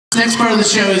This next part of the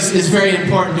show is very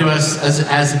important to us as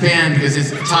a band because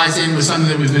it ties in with something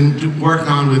that we've been working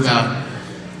on with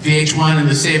VH1 and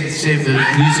the Save the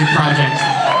Music project.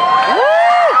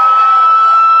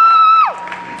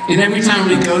 And every time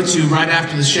we go to, right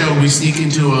after the show, we sneak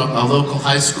into a local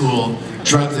high school,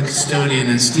 drug the custodian,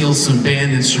 and steal some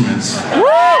band instruments.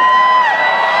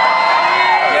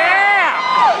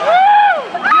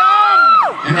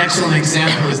 An excellent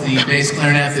example is the bass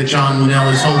clarinet that John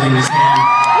Winnell is holding in his hand.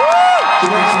 He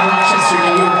works in Rochester,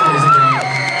 New York, ladies and gentlemen.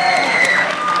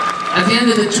 At the end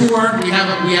of the tour, we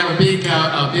have a big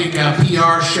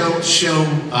PR show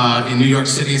in New York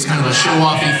City. It's kind of a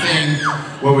show-offy thing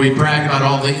where we brag about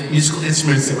all the musical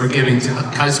instruments that we're giving to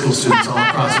high school students all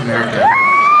across America.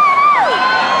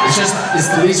 It's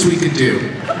the least we could do.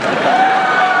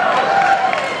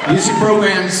 Music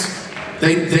programs,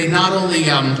 they not only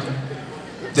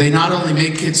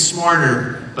make kids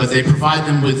smarter, but they provide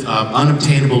them with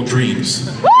unobtainable dreams.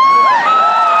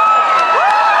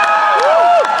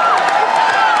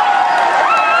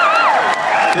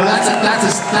 Now that's a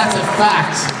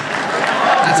fact.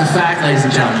 That's a fact, ladies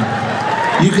and gentlemen.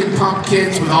 You can pump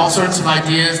kids with all sorts of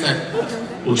ideas that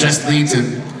will just lead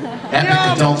to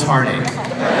epic adult heartache.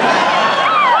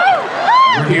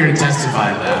 We're here to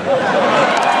testify to that.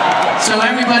 So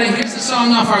everybody, here's the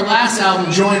song off our last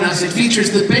album, Join Us. It features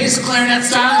the bass clarinet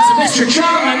stylings of Mr.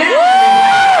 John Winnell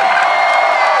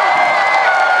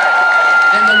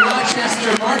and the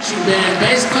Rochester Marching Band.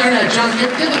 Bass clarinet, John,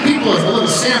 give the people a little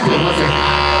sample of what they're...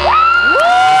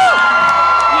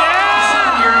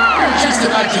 You're just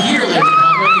about to hear, ladies and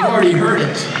gentlemen. You've already heard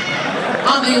it.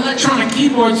 On the electronic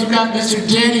keyboards, you've got Mr.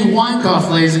 Danny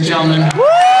Weinkoff, ladies and gentlemen.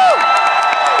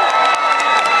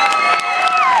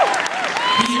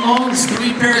 He owns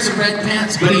 3 pairs of red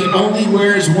pants, but he only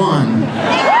wears one.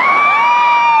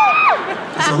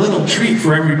 It's a little treat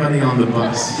for everybody on the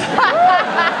bus.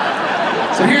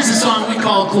 So here's the song we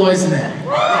call Cloisonné.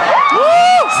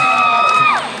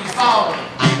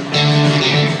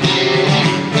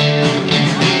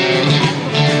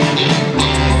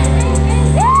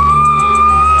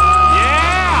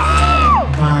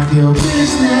 Mind your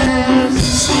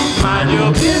business, mind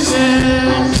your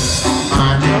business,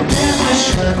 mind your business,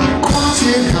 shut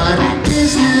quantum cut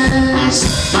business.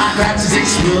 My cracks is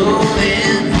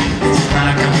exploding, it's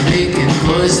like I'm making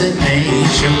Cloisonné,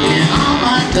 choking all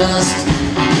my dust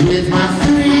with my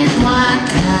 3 black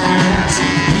cats.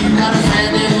 You got a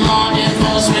friend in law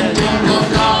enforcement, don't go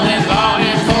calling law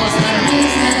enforcement.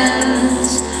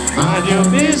 Business, mind your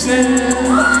business.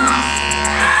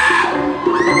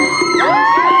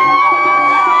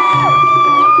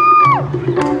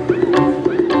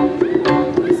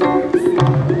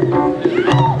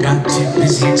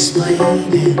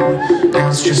 Explaining, now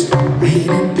it's just rain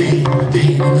and pain.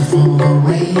 Pain in the form of a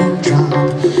raindrop.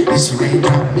 It's a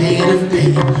raindrop made of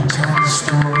pain. Tell the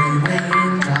story,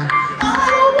 raindrop. I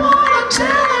don't wanna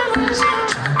tell it.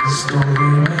 Tell the story,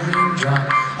 raindrop.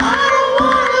 I don't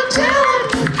wanna tell it.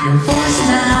 Keep your voice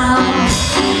down.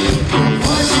 Keep your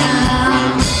voice down.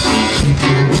 Keep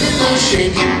your windows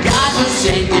shaking. God was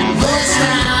shaking. Voice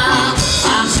down.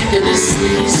 I'm sick of this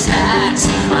sleaze stacks.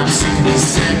 I'm sick of this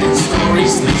sending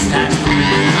stories, sleaze stacks,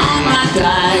 putting on my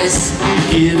dice,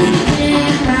 giving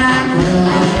feedback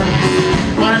love.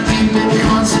 When I'm deep in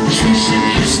concentration,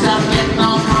 you stop getting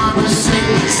all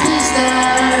conversation. Sleaze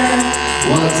stack.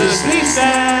 What's a sleaze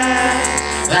stack?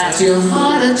 That's your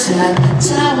heart attack.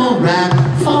 Towel wrap,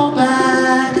 fall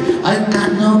back. I've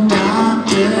got no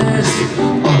doctors.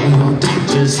 All your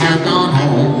doctors have gone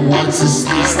home. What's a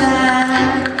sleaze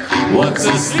stack? What's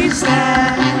a sleaze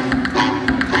stack?